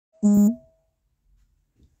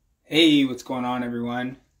Hey, what's going on,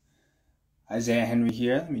 everyone? Isaiah Henry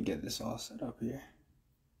here. Let me get this all set up here.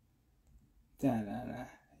 Da-da-da.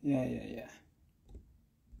 Yeah.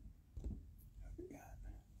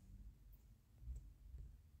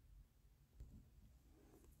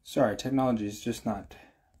 Sorry, technology is just not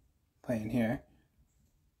playing here.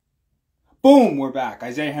 Boom, we're back.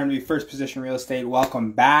 Isaiah Henry, First Position Real Estate.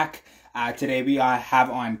 Welcome back. Today we have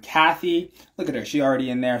on Kathy. Look at her. She's already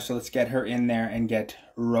in there, so let's get her in there and get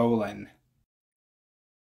rolling.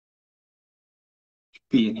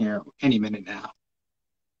 Be in here any minute now.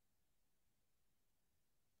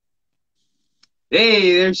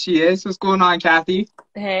 Hey, there she is. What's going on, Kathy?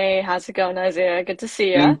 Hey, how's it going, Isaiah? Good to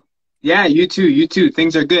see you. Yeah, you too. You too.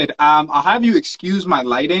 Things are good. I'll have you excuse my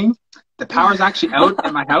lighting. The power's actually out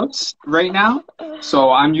at my house right now,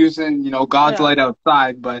 so I'm using, God's Yeah. light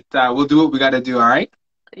outside. But we'll do what we got to do. All right.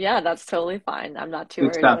 Yeah, that's totally fine. I'm not too Good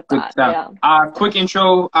worried stuff. about Good that. stuff. Yeah. Quick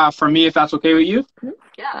intro from me, if that's okay with you.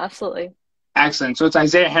 Yeah, absolutely. Excellent. So it's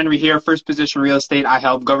Isaiah Henry here, First Position Real Estate. I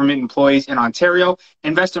help government employees in Ontario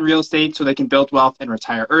invest in real estate so they can build wealth and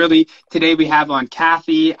retire early. Today we have on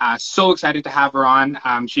Kathy. So excited to have her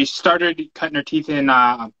on. She started cutting her teeth in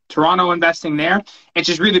Toronto investing there, and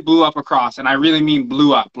she's really blew up across. And I really mean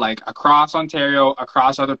blew up, like across Ontario,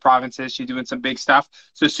 across other provinces. She's doing some big stuff.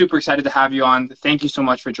 So super excited to have you on. Thank you so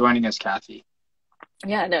much for joining us, Kathy.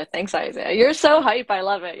 Yeah, no, thanks, Isaiah. You're so hype. I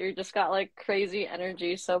love it. You just got like crazy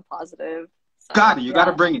energy, so positive. Got So, it. You got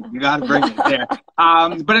to yeah. bring it. You got to bring it there.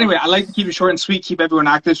 But anyway, I like to keep it short and sweet, keep everyone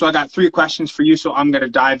active. So I got three questions for you. So I'm going to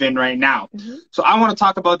dive in right now. Mhm. So I want to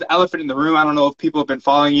talk about the elephant in the room. I don't know if people have been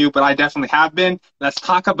following you, but I definitely have been. Let's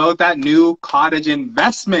talk about that new cottage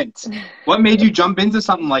investment. What made you jump into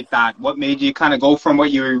something like that? What made you kind of go from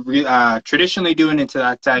what you were traditionally doing into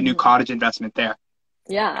that new Mhm. cottage investment there?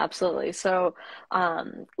 Yeah, absolutely. So,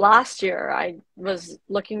 last year I was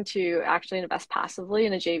looking to actually invest passively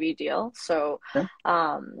in a JV deal. So, Okay.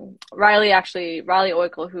 Riley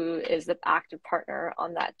Oikle, who is the active partner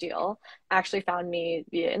on that deal, actually found me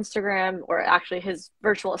via Instagram, or actually his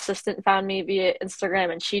virtual assistant found me via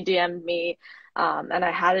Instagram, and she DM'd me. And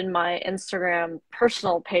I had in my Instagram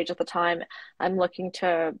personal page at the time, I'm looking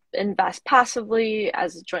to invest passively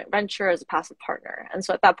as a joint venture, as a passive partner. And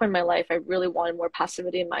so at that point in my life, I really wanted more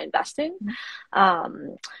passivity in my investing.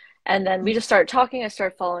 Um, and then we just started talking. I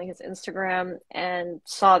started following his Instagram and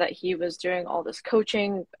saw that he was doing all this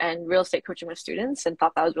coaching and real estate coaching with students, and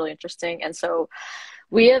thought that was really interesting. And so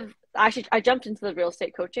we have actually, I jumped into the real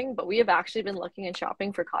estate coaching, but we have actually been looking and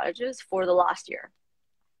shopping for cottages for the last year.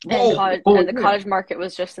 Whoa, And whole the year. cottage market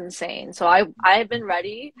was just insane. So I have been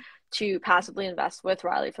ready to passively invest with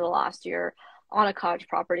Riley for the last year on a cottage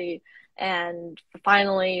property. And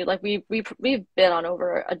finally, like we've been on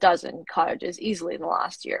over a dozen cottages easily in the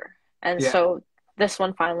last year. And Yeah. so this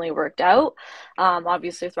one finally worked out.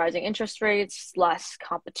 Obviously, with rising interest rates, less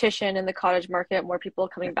competition in the cottage market, more people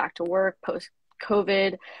coming back to work post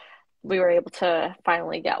COVID, we were able to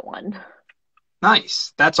finally get one.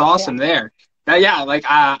 Nice. That's Yeah. awesome there. Yeah, like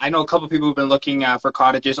I know a couple people who've been looking for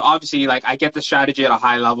cottages. Obviously, like I get the strategy at a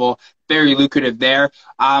high level, very lucrative there.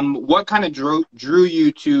 What kind of drew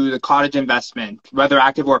you to the cottage investment, whether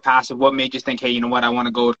active or passive? What made you think, hey, you know what, I want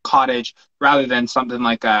to go cottage rather than something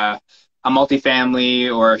like a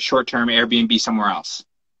multifamily or a short-term Airbnb somewhere else?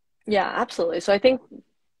 Yeah, absolutely. So I think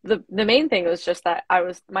the main thing was just that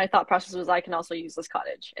my thought process was I can also use this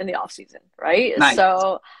cottage in the off season, right? Nice,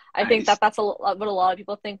 So I think nice. that's what a lot of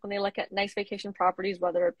people think when they look at nice vacation properties,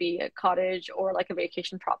 whether it be a cottage or like a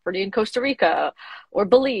vacation property in Costa Rica or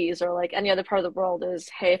Belize or like any other part of the world, is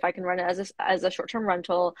hey, if I can run it as a short-term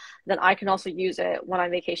rental, then I can also use it when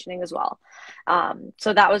I'm vacationing as well.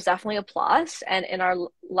 So that was definitely a plus. And in our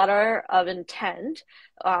letter of intent,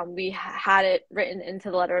 we had it written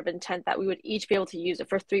into the letter of intent that we would each be able to use it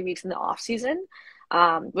for 3 weeks in the off season,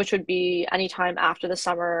 which would be anytime after the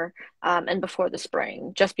summer, and before the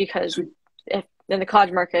spring, just because Sweet. if in the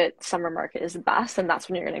cottage market, summer market is the best, and that's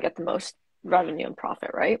when you're going to get the most revenue and profit,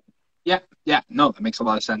 right? Yeah, yeah, no, that makes a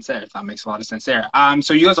lot of sense there. That makes a lot of sense there.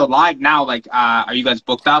 So you guys are live now. Like, are you guys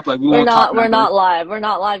booked up? Like, we We're won't talk not we're numbers. not live. We're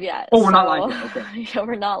not live yet. Oh, we're not live So yet. Okay. yeah,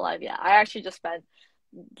 we're not live yet. I actually just spent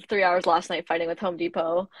 3 hours last night fighting with Home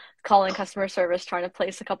Depot, calling customer service, trying to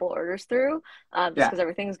place a couple orders through, just Yeah, because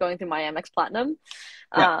everything's going through my Amex Platinum,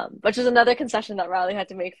 yeah. which is another concession that Riley had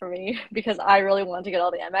to make for me because I really wanted to get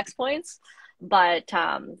all the Amex points. But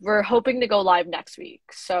we're hoping to go live next week.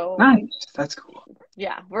 So Nice. That's cool.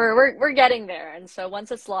 yeah, we're getting there. And so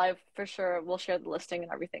once it's live, for sure, we'll share the listing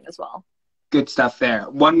and everything as well. Good stuff there.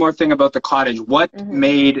 One more thing about the cottage. What Hmm.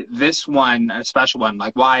 made this one a special one?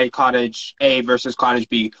 Like why cottage A versus cottage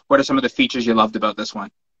B? What are some of the features you loved about this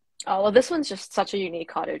one? Oh, well, this one's just such a unique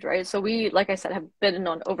cottage, right? So we, like I said, have been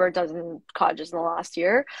on over a dozen cottages in the last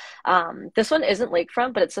year. This one isn't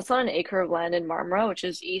lakefront, but it sits on an acre of land in Marmora, which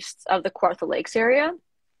is east of the Kawartha Lakes area.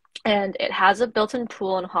 And it has a built-in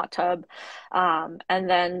pool and hot tub. And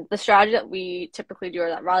then the strategy that we typically do, or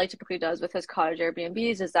that Riley typically does with his cottage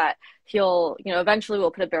Airbnbs, is that he'll, eventually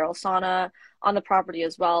we'll put a barrel sauna on the property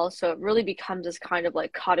as well. So it really becomes this kind of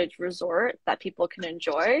like cottage resort that people can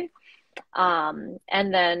enjoy.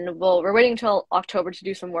 And then we're waiting until October to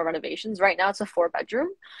do some more renovations. Right now it's a 4 bedroom.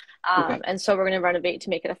 Okay. And so we're going to renovate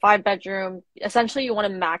to make it a 5 bedroom. Essentially, you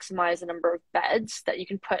want to maximize the number of beds that you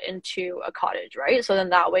can put into a cottage, right? So then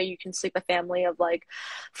that way you can sleep a family of like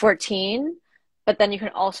 14, but then you can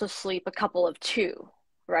also sleep a couple of two,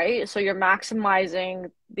 right? So you're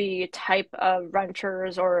maximizing the type of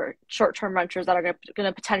renters or short-term renters that are going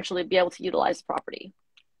to potentially be able to utilize the property.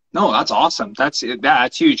 No, that's awesome. That's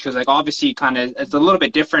huge because like obviously kind of it's a little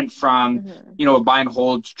bit different from, Hmm. a buy and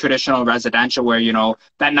hold traditional residential where,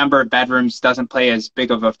 that number of bedrooms doesn't play as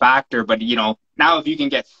big of a factor. But, now if you can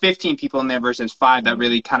get 15 people in there versus five, that Hmm.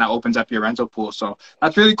 really kind of opens up your rental pool. So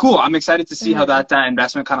that's really cool. I'm excited to see how Hmm. that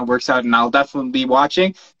investment kind of works out, and I'll definitely be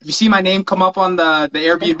watching. If you see my name come up on the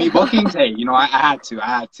Airbnb bookings, hey, I had to. I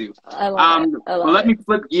had to. I love it. I Well, love let me it.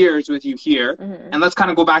 flip gears with you here. Hmm. And let's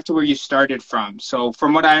kind of go back to where you started from. So,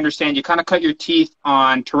 from what I understand, you kind of cut your teeth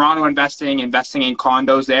on Toronto investing in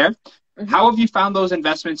condos there. Hmm. How have you found those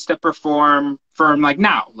investments to perform from like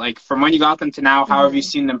now, like from when you got them to now? How have you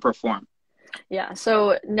Hmm. seen them perform? Yeah,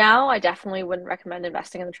 so now I definitely wouldn't recommend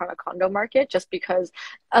investing in the Toronto condo market just because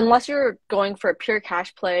unless you're going for a pure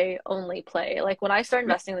cash play only play. Like when I started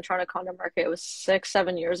Yeah. investing in the Toronto condo market, it was 6,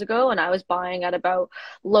 7 years ago, and I was buying at about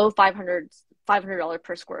low 500 $500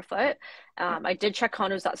 per square foot. I did check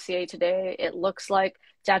condos.ca today. It looks like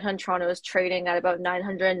downtown Toronto is trading at about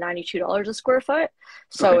 $992 a square foot.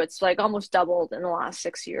 So Okay. it's like almost doubled in the last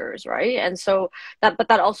 6 years, right? And so but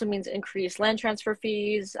that also means increased land transfer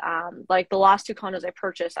fees. Like the last two condos I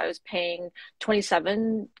purchased, I was paying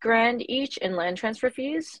 27 grand each in land transfer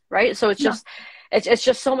fees, right? So Yeah. it's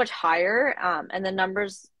just so much higher. And the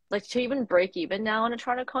numbers, like to even break even now in a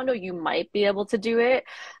Toronto condo, you might be able to do it,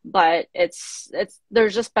 but it's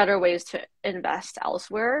there's just better ways to invest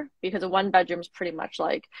elsewhere because a 1 bedroom is pretty much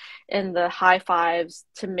like in the high fives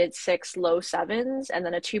to mid six, low sevens, and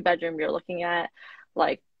then a 2 bedroom you're looking at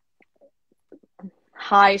like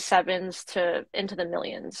high sevens to into the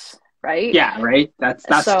millions, right? Yeah. Right. That's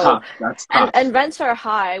So, tough. That's and tough. rents are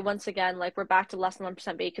high. Once again, like we're back to less than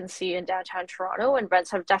 1% vacancy in downtown Toronto, and rents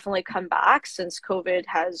have definitely come back since COVID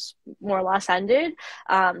has more or less ended.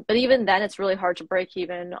 But even then, it's really hard to break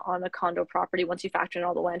even on a condo property once you factor in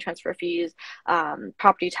all the land transfer fees,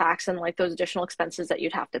 property tax, and like those additional expenses that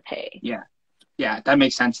you'd have to pay. Yeah. Yeah, that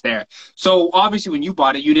makes sense there. So obviously, when you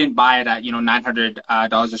bought it, you didn't buy it at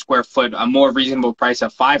 $900 a square foot, a more reasonable price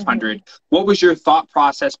of 500. Mhm. What was your thought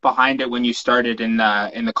process behind it when you started in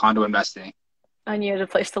the condo investing? I needed a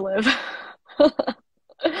place to live.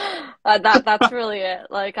 That's really it.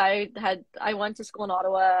 Like I went to school in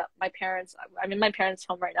Ottawa. I'm in my parents'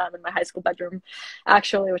 home right now. I'm in my high school bedroom,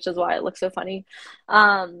 actually, which is why it looks so funny.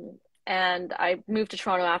 And I moved to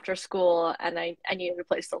Toronto after school, and I needed a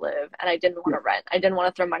place to live, and I didn't want Yeah. to rent. I didn't want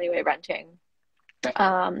to throw money away renting. Okay.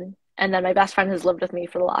 And then my best friend has lived with me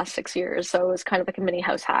for the last 6 years, so it was kind of like a mini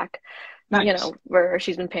house hack, Nice. where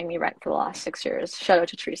she's been paying me rent for the last 6 years. Shout out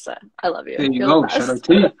to Teresa. I love you. There you You're the go. Shout out best.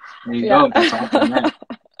 to you. There you Yeah. go. That's awesome, man.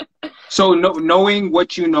 So knowing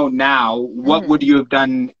what you know now, what would Hmm. you have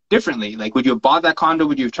done differently? Like, would you have bought that condo?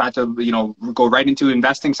 Would you have tried to, go right into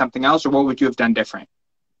investing something else, or what would you have done different?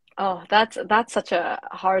 Oh, that's such a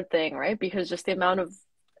hard thing, right? Because just the amount of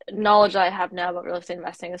knowledge I have now about real estate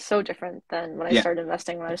investing is so different than when I Yeah. started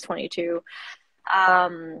investing when I was 22.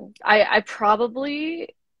 I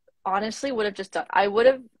probably honestly would have just done, I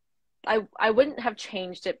wouldn't have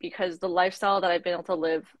changed it because the lifestyle that I've been able to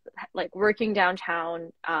live, like working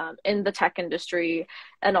downtown, in the tech industry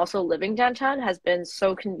and also living downtown has been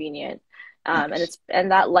so convenient. Nice.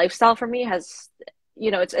 And that lifestyle for me has,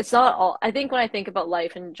 it's not all, I think when I think about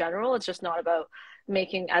life in general, it's just not about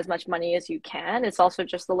making as much money as you can. It's also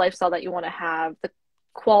just the lifestyle that you want to have, the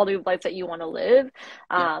quality of life that you want to live.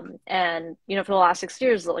 Yeah. And for the last 6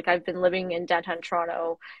 years, like I've been living in downtown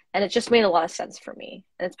Toronto, and it just made a lot of sense for me,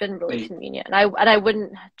 and it's been really There you go. convenient. And I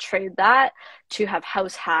wouldn't trade that to have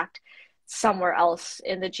house hacked somewhere else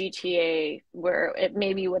in the GTA where it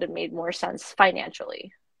maybe would have made more sense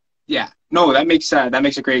financially. Yeah. No, that makes a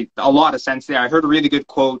lot of sense there. I heard a really good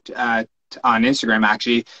quote on Instagram,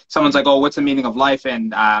 actually. Someone's like, oh, what's the meaning of life?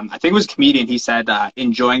 And I think it was a comedian. He said,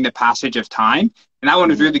 enjoying the passage of time. And that one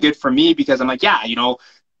was really good for me because I'm like, yeah, you know,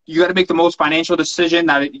 you got to make the most financial decision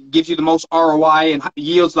that it gives you the most ROI and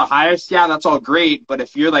yields the highest. Yeah, that's all great. But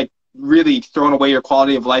if you're like really throwing away your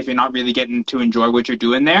quality of life and not really getting to enjoy what you're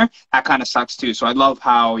doing there, that kind of sucks too. So I love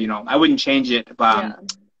how, you know, I wouldn't change it,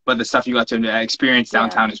 but the stuff you got to experience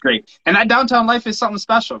downtown is great. And that downtown life is something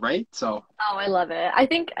special, right? So. Oh, I love it. I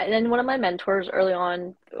think, and one of my mentors early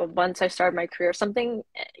on, once I started my career, something,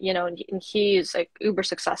 you know, and he's like uber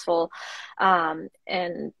successful,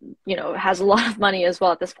 and, you know, has a lot of money as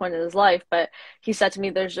well at this point in his life. But he said to me,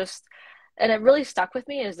 there's just, and it really stuck with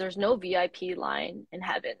me, is there's no VIP line in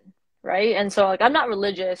heaven, right? And so like, I'm not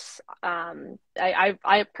religious.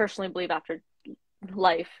 I personally believe after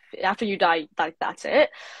life, after you die, like that's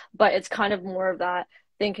it. But it's kind of more of that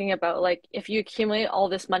thinking about like, if you accumulate all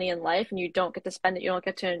this money in life and you don't get to spend it, you don't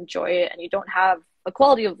get to enjoy it, and you don't have a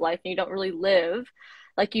quality of life and you don't really live,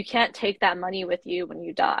 like you can't take that money with you when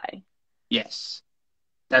you die. Yes,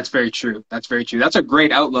 that's very true. That's very true. That's a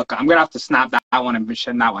great outlook. I'm gonna have to snap that one and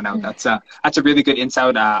send that one out. That's a really good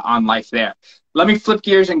insight on life there. Let me flip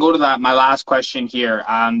gears and go to my last question here.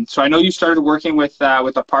 So I know you started working with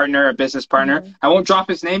a partner, a business partner. I won't drop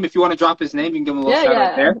his name. If you want to drop his name, you can give him a little shout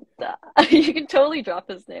out there. You can totally drop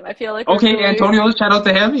his name. I feel like okay, Antonio, shout out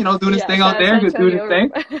to him. You know, doing his thing out there, just doing his thing.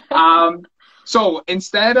 So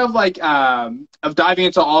instead of like of diving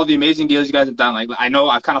into all the amazing deals you guys have done, like I know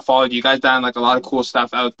I've kind of followed you guys done like a lot of cool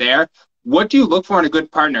stuff out there. What do you look for in a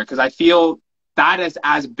good partner? Because I feel that is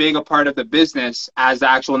as big a part of the business as the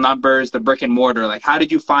actual numbers, the brick and mortar. Like, how did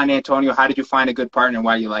you find Antonio? How did you find a good partner?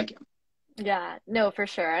 Why do you like him? Yeah, no, for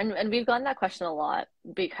sure. And we've gotten that question a lot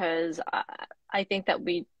because I think that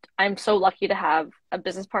I'm so lucky to have a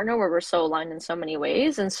business partner where we're so aligned in so many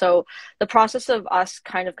ways. And so the process of us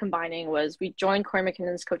kind of combining was we joined Corey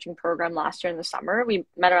McKinnon's coaching program last year in the summer. We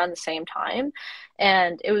met around the same time,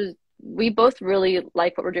 and we both really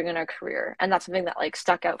like what we're doing in our career. And that's something that like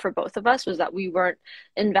stuck out for both of us, was that we weren't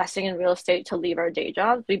investing in real estate to leave our day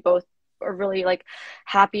jobs. We both are really like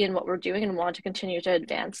happy in what we're doing and want to continue to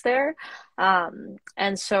advance there.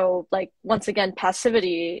 And so like, once again,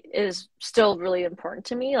 passivity is still really important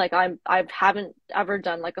to me. Like I haven't ever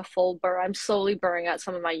done like a full burr. I'm slowly burring out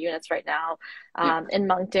some of my units right now in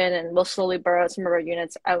Moncton, and we'll slowly burr out some of our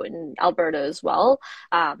units out in Alberta as well.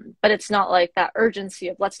 But it's not like that urgency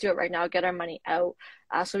of let's do it right now, get our money out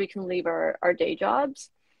so we can leave our day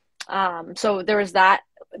jobs. So there was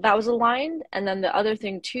that was aligned. And then the other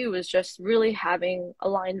thing too was just really having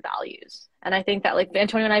aligned values. And I think that like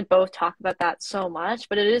Antonio and I both talk about that so much,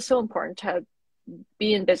 but it is so important to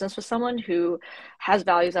be in business with someone who has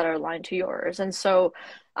values that are aligned to yours. And so,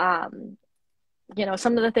 you know,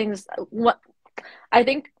 some of the things, what I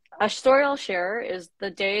think a story I'll share is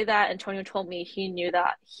the day that Antonio told me he knew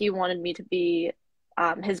that he wanted me to be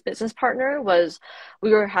his business partner, was we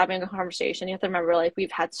were having a conversation. You have to remember, like,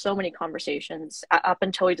 we've had so many conversations up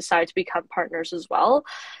until we decided to become partners as well.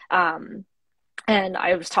 And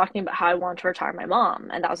I was talking about how I wanted to retire my mom.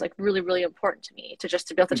 And that was like really, really important to me to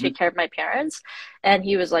be able to take care of my parents. And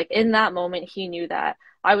he was like, in that moment, he knew that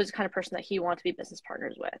I was the kind of person that he wanted to be business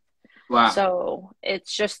partners with. Wow. So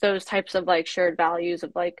it's just those types of like shared values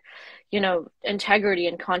of like, you know, integrity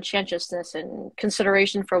and conscientiousness and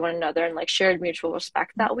consideration for one another, and like shared mutual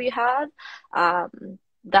respect that we have.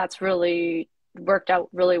 That's really worked out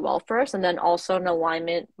really well for us. And then also in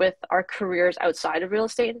alignment with our careers outside of real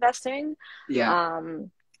estate investing. Yeah.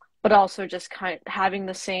 But also just kind of having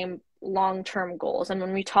the same long-term goals. And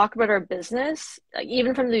when we talk about our business, like,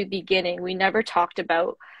 even from the beginning, we never talked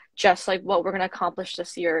about just like what we're going to accomplish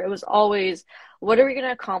this year. It was always, what are we going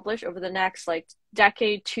to accomplish over the next like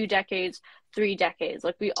decade, 2 decades, 3 decades?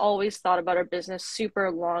 Like, we always thought about our business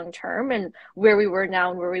super long term and where we were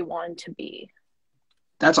now and where we wanted to be.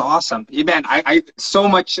 That's awesome. Man, I so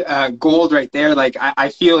much gold right there. Like, I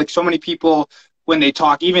feel like so many people, when they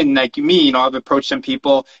talk, even like me, you know, I've approached some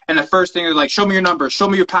people, and the first thing is like, show me your numbers, show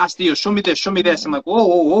me your past deals, show me this, show me this. I'm like, whoa,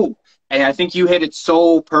 whoa, whoa. And I think you hit it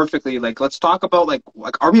so perfectly. Like, let's talk about like,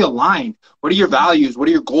 are we aligned? What are your values? What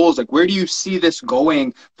are your goals? Like, where do you see this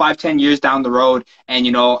going 5-10 years down the road? And,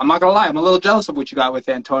 you know, I'm not gonna lie, I'm a little jealous of what you got with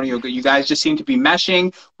Antonio. You guys just seem to be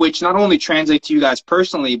meshing, which not only translates to you guys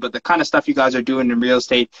personally, but the kind of stuff you guys are doing in real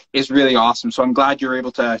estate is really awesome. So I'm glad you're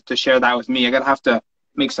able to share that with me. I gotta have to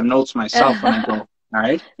make some notes myself when I go All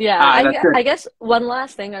right. Yeah, That's good. I guess one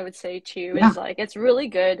last thing I would say too Yeah. is like it's really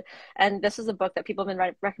good, and this is a book that people have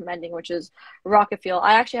been recommending, which is Rocket Fuel.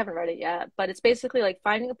 I actually haven't read it yet, but it's basically like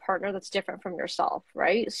finding a partner that's different from yourself,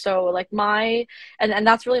 right? So like and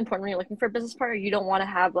that's really important when you're looking for a business partner. You don't want to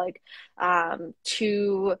have like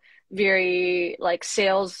two very like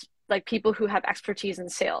sales like people who have expertise in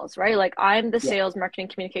sales, right? Like I'm the Yeah. sales marketing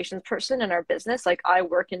communications person in our business. Like I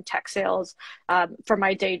work in tech sales for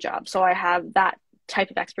my day job, so I have that type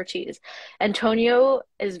of expertise. Antonio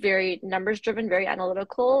is very numbers driven, very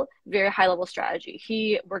analytical, very high level strategy.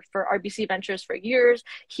 He worked for RBC Ventures for years.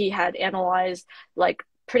 He had analyzed like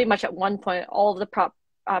pretty much at one point all of the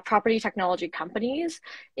property technology companies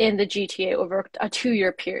in the GTA over a 2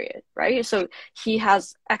 year period, right? So he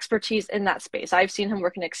has expertise in that space. I've seen him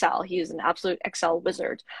work in Excel. He's an absolute Excel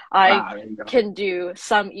wizard. I Wow. There you go. can do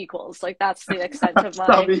some equals. Like that's the extent of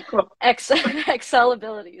That'll my be cool. Excel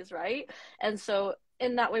abilities, right? And so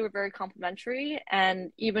in that way, we're very complementary.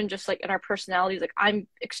 And even just like in our personalities, like I'm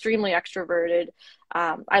extremely extroverted.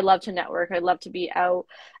 I love to network. I love to be out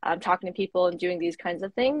talking to people and doing these kinds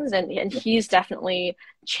of things. And he's definitely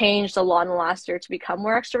changed a lot in the last year to become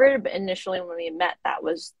more extroverted. But initially, when we met, that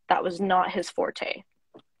was not his forte.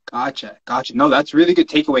 Gotcha. Gotcha. No, that's really good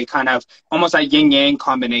takeaway, kind of almost like yin yang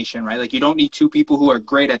combination, right? Like you don't need two people who are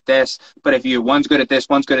great at this, but if you one's good at this,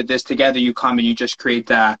 one's good at this, together you come and you just create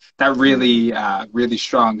that really really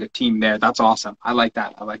strong team there. That's awesome. I like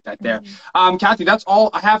that. I like that there. Mm-hmm. Kathy, that's all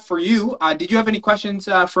I have for you. Did you have any questions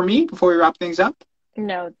for me before we wrap things up?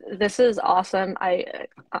 No, this is awesome. I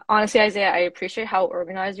honestly, Isaiah, I appreciate how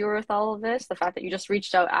organized you were with all of this. The fact that you just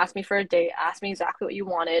reached out, asked me for a date, asked me exactly what you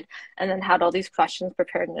wanted, and then had all these questions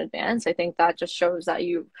prepared in advance. I think that just shows that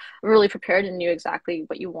you really prepared and knew exactly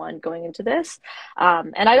what you wanted going into this.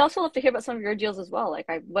 And I'd also love to hear about some of your deals as well. Like,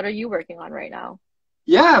 what are you working on right now?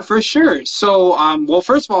 Yeah, for sure. So, well,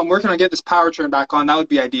 first of all, I'm working on get this power turn back on. That would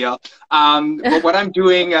be ideal. But what I'm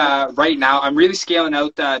doing right now, I'm really scaling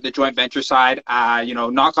out the joint venture side.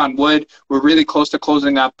 Knock on wood, we're really close to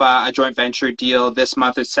closing up a joint venture deal this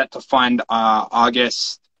month. It's set to fund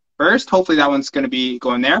August 1st. Hopefully that one's going to be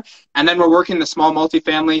going there. And then we're working the small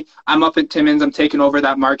multifamily. I'm up at Timmins. I'm taking over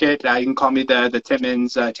that market. You can call me the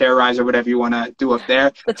Timmins terrorizer, whatever you want to do up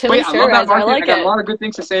there. The But Timmins yeah, I love that terrorizer. I market. I like got a it. lot of good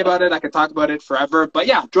things to say about it. I could talk about it forever. But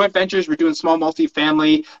yeah, joint ventures, we're doing small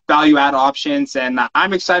multifamily value add options. And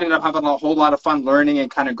I'm excited. I'm having a whole lot of fun learning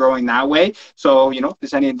and kind of growing that way. So, if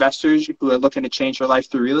there's any investors who are looking to change their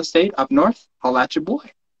life through real estate up north, holla at your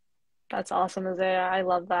boy. That's awesome, Isaiah. I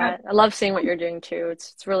love Yeah. that. I love seeing what you're doing too.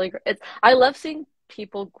 It's really great. I love seeing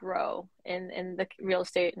people grow in the real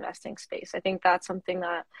estate investing space. I think that's something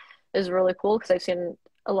that is really cool because I've seen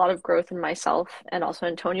a lot of growth in myself and also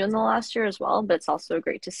Antonio in the last year as well. But it's also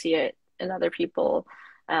great to see it in other people.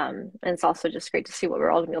 And it's also just great to see what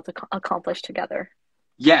we're all going to be able to accomplish together.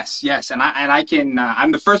 Yes, yes, and I can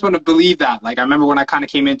I'm the first one to believe that. Like I remember when I kind of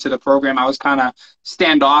came into the program, I was kind of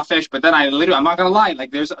standoffish, but then I'm not gonna lie,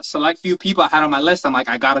 like there's a select few people I had on my list. I'm like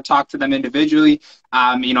I got to talk to them individually.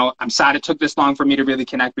 I'm sad it took this long for me to really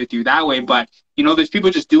connect with you that way, but there's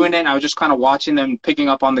people just doing it. And I was just kind of watching them, picking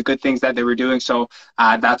up on the good things that they were doing. So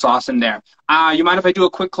that's awesome there. You mind if I do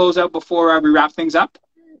a quick closeout before we wrap things up?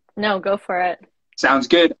 No, go for it. Sounds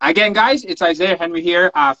good. Again, guys, it's Isaiah Henry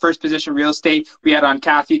here, First Position Real Estate. We had on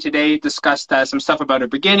Kathy today, discussed some stuff about her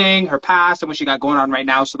beginning, her past, and what she got going on right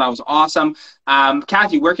now. So that was awesome.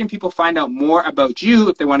 Kathy, where can people find out more about you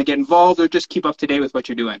if they want to get involved or just keep up to date with what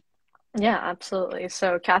you're doing? Yeah, absolutely.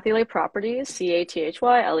 So Kathy Lei Properties,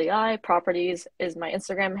 CATHYLEI Properties is my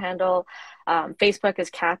Instagram handle. Facebook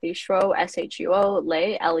is Kathy Shuo, SHUO,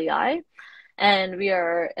 Lei, LEI. And we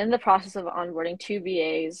are in the process of onboarding two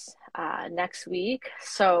VAs next week.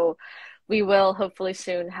 So we will hopefully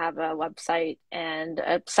soon have a website and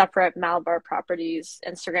a separate Malabar Properties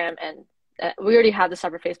Instagram. And we already have the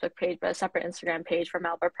separate Facebook page, but a separate Instagram page for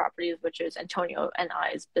Malabar Properties, which is Antonio and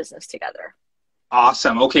I's business together.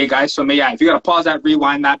 Awesome. Okay, guys. So, yeah, if you got to pause that,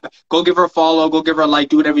 rewind that, go give her a follow, go give her a like,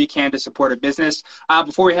 do whatever you can to support her business.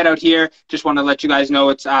 Before we head out here, just want to let you guys know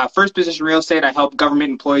it's First Position Real Estate. I help government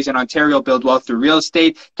employees in Ontario build wealth through real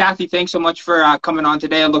estate. Kathy, thanks so much for coming on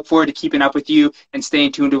today. I look forward to keeping up with you and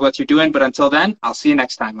staying tuned to what you're doing. But until then, I'll see you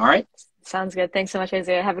next time. All right? Sounds good. Thanks so much,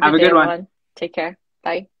 Isaiah. Have a Have good a day, good one. everyone. Take care.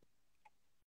 Bye.